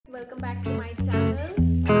welcome back to my channel.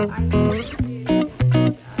 So I hope you really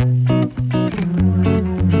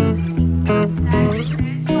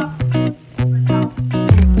enjoyed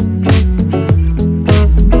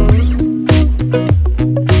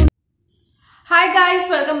Hi guys,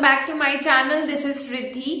 welcome back to my channel. This is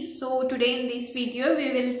Ridhi. So today in this video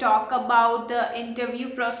we will talk about the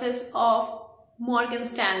interview process of Morgan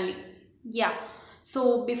Stanley. Yeah.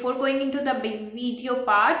 So before going into the big video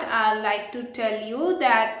part, I'd like to tell you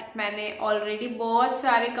that मैंने already बहुत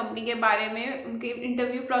सारे company के बारे में उनके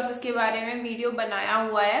interview process के बारे में वीडियो बनाया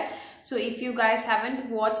हुआ है. So if you guys haven't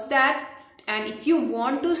watched that and if you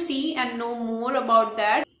want to see and know more about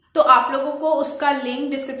that, तो आप लोगों को उसका लिंक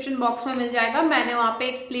डिस्क्रिप्शन बॉक्स में मिल जाएगा. मैंने वहां पे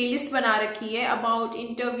एक प्लेलिस्ट बना रखी है about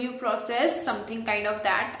interview process, something kind of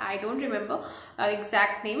that. I don't remember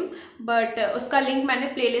exact name, but उसका लिंक मैंने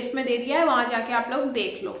प्लेलिस्ट में दे दिया है, वहां जाके आप लोग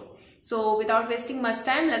देख लो. So without wasting much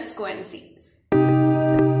time, let's go and C.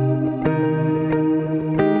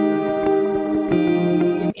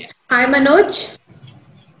 Hi Manoj.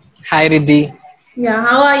 Hi Ridhi, या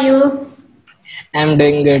how are you? I'm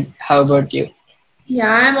doing good. How about you?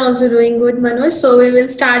 Yeah, I'm also doing good, Manoj. So we will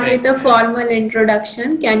start with a formal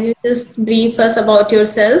introduction. Can you just brief us about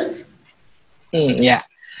yourself? Yeah.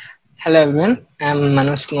 Hello everyone. I'm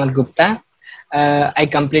Manoj Gupta. I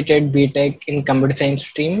completed BTech in Computer Science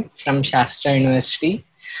stream from Shastra University.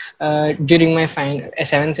 During my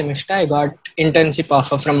 7th semester, I got internship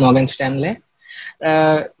offer from Morgan Stanley.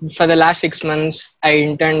 For the last 6 months, I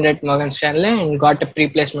interned at Morgan Stanley and got a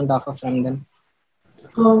pre-placement offer from them.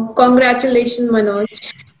 Oh, congratulations, Manoj.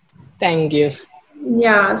 Thank you.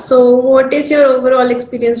 Yeah, so what is your overall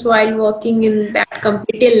experience while working in that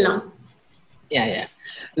company till now? Yeah.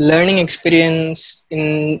 Learning experience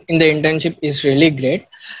in the internship is really great.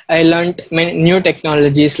 I learned many new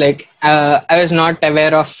technologies. Like I was not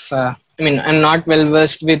aware of. I'm not well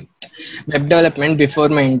versed with web development before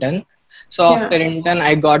my intern. So after intern,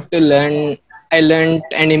 I got to learn. I learned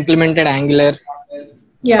and implemented Angular.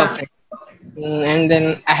 Yeah. And then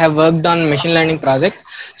I have worked on machine learning project.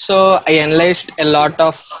 So I analyzed a lot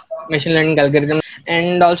of machine learning algorithms,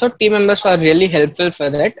 and also team members are really helpful for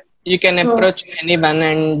that. You can approach anyone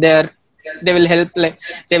and they will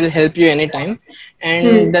help you anytime.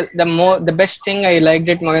 And the best thing I liked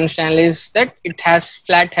at Morgan Stanley is that it has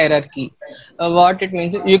flat hierarchy. What it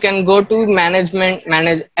means, you can go to manage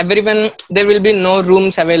everyone. There will be no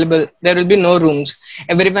rooms available. There will be no rooms.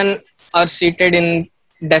 Everyone are seated in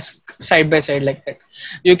desk side by side like that.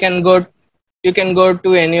 You can go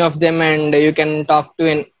to any of them and you can talk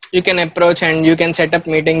to you can approach and you can set up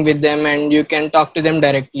meeting with them and you can talk to them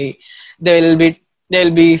directly. They'll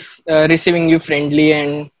be receiving you friendly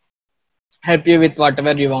and help you with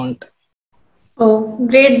whatever you want. Oh,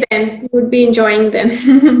 great then. You would be enjoying then.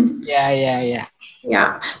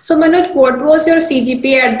 Yeah. So Manoj, what was your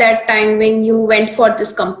CGPA at that time when you went for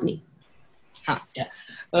this company?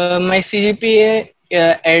 My CGPA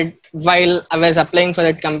while I was applying for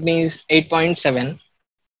that company is 8.7.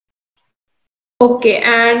 Okay,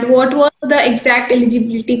 and what was the exact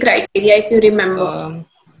eligibility criteria, if you remember?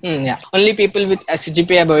 Only people with a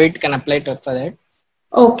CGPA above 8 can apply for that.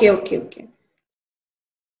 Okay.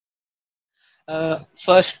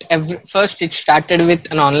 First it started with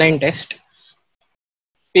an online test.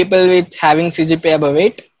 People with having CGPA above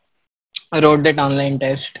 8 wrote that online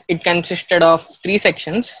test. It consisted of 3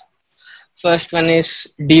 sections. First one is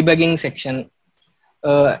debugging section,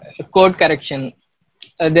 code correction.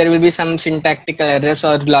 There will be some syntactical errors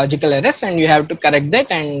or logical errors, and you have to correct that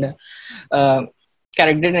and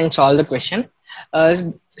solve the question.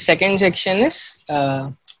 Second section is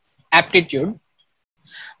aptitude.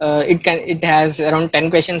 It has around 10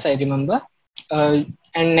 questions, I remember.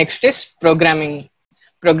 And next is programming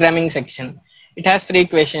section. It has 3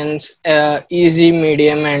 questions: easy,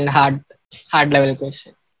 medium, and hard level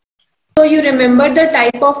question. So you remember the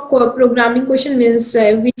type of programming question, means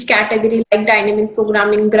which category, like dynamic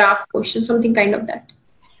programming, graph question, something kind of that?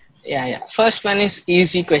 Yeah. First one is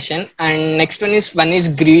easy question, and next one is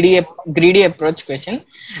greedy approach question,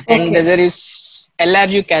 and the other is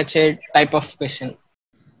LRU cache type of question.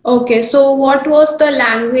 Okay, so what was the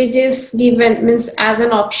languages given, means as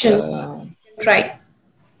an option? Right.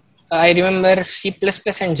 I remember C++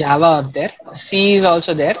 and Java are there. C is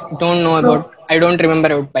also there. I don't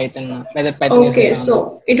remember about Python. Whether Python is there.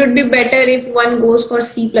 So it would be better if one goes for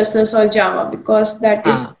C++ or Java, because that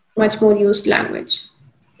is much more used language.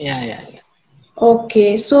 Yeah.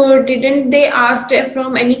 Okay, so didn't they ask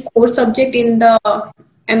from any core subject in the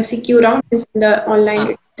MCQ round, in the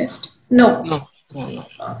online test? No.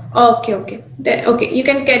 Okay. Okay, you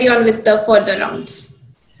can carry on with the further rounds.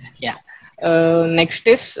 Yeah. Next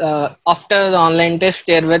is after the online test,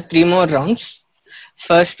 there were 3 more rounds.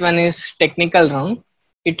 First one is technical round.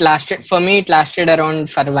 It lasted for me. It lasted around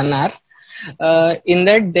for 1 hour. In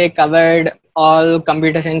that, they covered all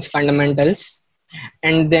computer science fundamentals,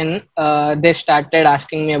 and then they started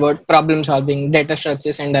asking me about problem solving, data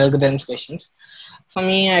structures, and algorithms questions. For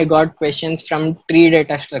me, I got questions from tree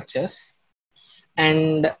data structures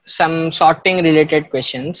and some sorting related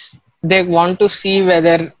questions. They want to see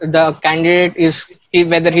whether the candidate is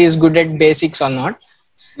whether he is good at basics or not,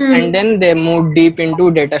 and then they move deep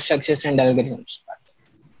into data structures and algorithms.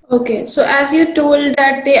 Okay, so as you told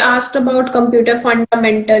that they asked about computer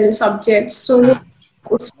fundamental subjects, so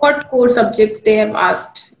what core subjects they have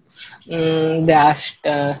asked? They asked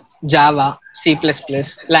Java, C++,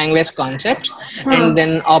 language concepts, and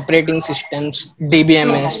then operating systems,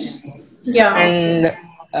 DBMS, Yeah, and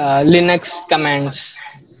Linux commands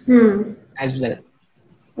as well.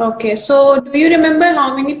 okay, so do you remember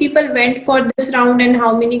how many people went for this round and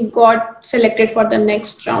how many got selected for the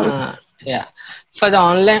next round? Yeah, for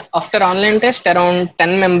the after online test, around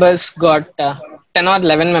 10 members got 10 or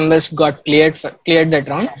 11 members got cleared that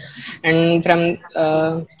round, and from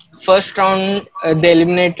first round they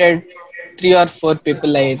eliminated 3 or 4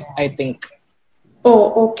 people. I think.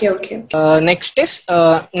 Oh, okay.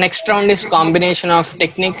 Next round is combination of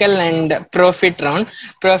technical and profit round.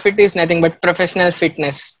 Profit is nothing but professional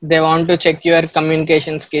fitness. They want to check your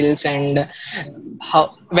communication skills and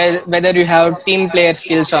whether you have team player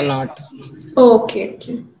skills or not. Okay.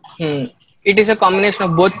 It is a combination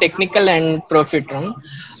of both technical and profit round.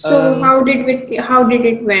 So how did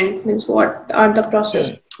it went? Means what are the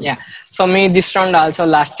process? Yeah, for me this round also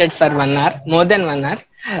lasted for 1 hour, more than 1 hour.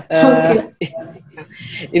 Okay.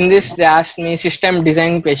 In this, they asked me system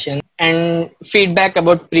design questions and feedback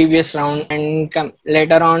about previous round, and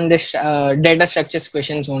later on this data structures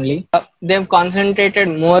questions only. They've concentrated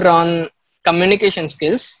more on communication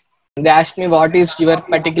skills. They asked me what is your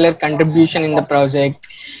particular contribution in the project,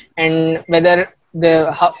 and whether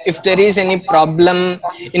if there is any problem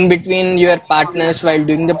in between your partners while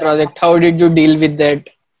doing the project, how did you deal with that?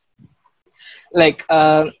 Like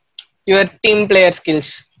your team player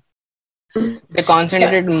skills. They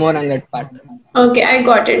concentrated more on that part. Okay, I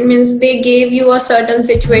got it. Means they gave you a certain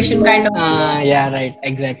situation kind of. Yeah, right,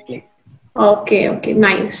 exactly. Okay,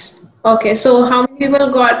 nice. Okay, so how many people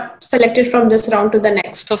got selected from this round to the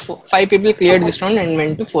next? So 5 people cleared this round and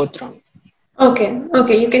went to 4th round.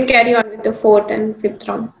 Okay, you can carry on with the 4th and 5th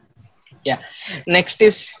round. Yeah, next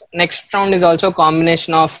round is also a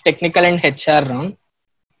combination of technical and HR round.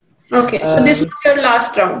 Okay, so this was your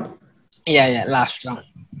last round. Yeah, last round.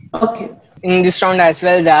 Okay. In this round as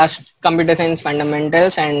well, they asked computer science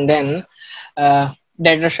fundamentals and then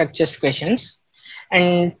data structures questions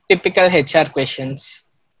and typical HR questions.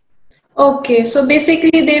 Okay, so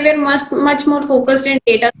basically they were much more focused in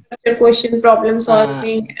data structure question, problem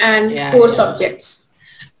solving, and core subjects.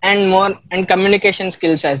 And communication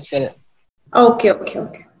skills as well.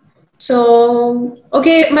 Okay. So,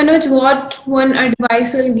 Manoj, what one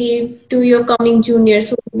advice will give to your coming juniors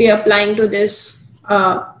who will be applying to this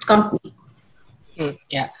company?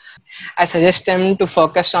 I suggest them to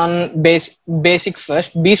focus on basics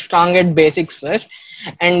first, be strong at basics first,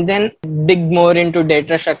 and then dig more into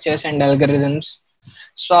data structures and algorithms,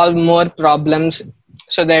 solve more problems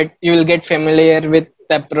so that you will get familiar with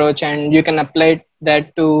the approach and you can apply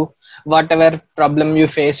that to whatever problem you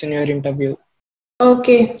face in your interview.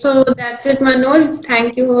 Okay, so that's it,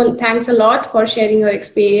 Manoj. Thanks a lot for sharing your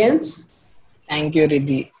experience. Thank you,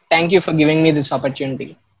 Ridhi. Thank you for giving me this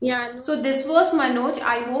opportunity. Yeah, so this was Manoj.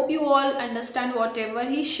 I hope you all understand whatever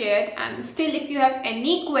he shared, and still if you have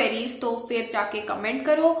any queries तो फिर जाके comment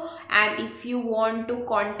करो, and if you want to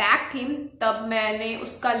contact him तब मैंने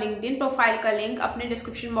उसका LinkedIn profile का link अपने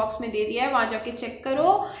description box में दे दिया है, वहाँ जाके check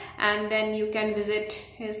करो and then you can visit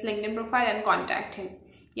his LinkedIn profile and contact him.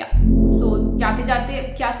 Yeah, so जाते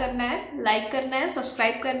जाते क्या करना है, like करना है,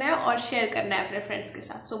 subscribe करना है और share करना है अपने friends के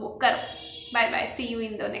साथ. So वो करो. Bye bye. See you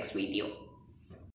in the next video.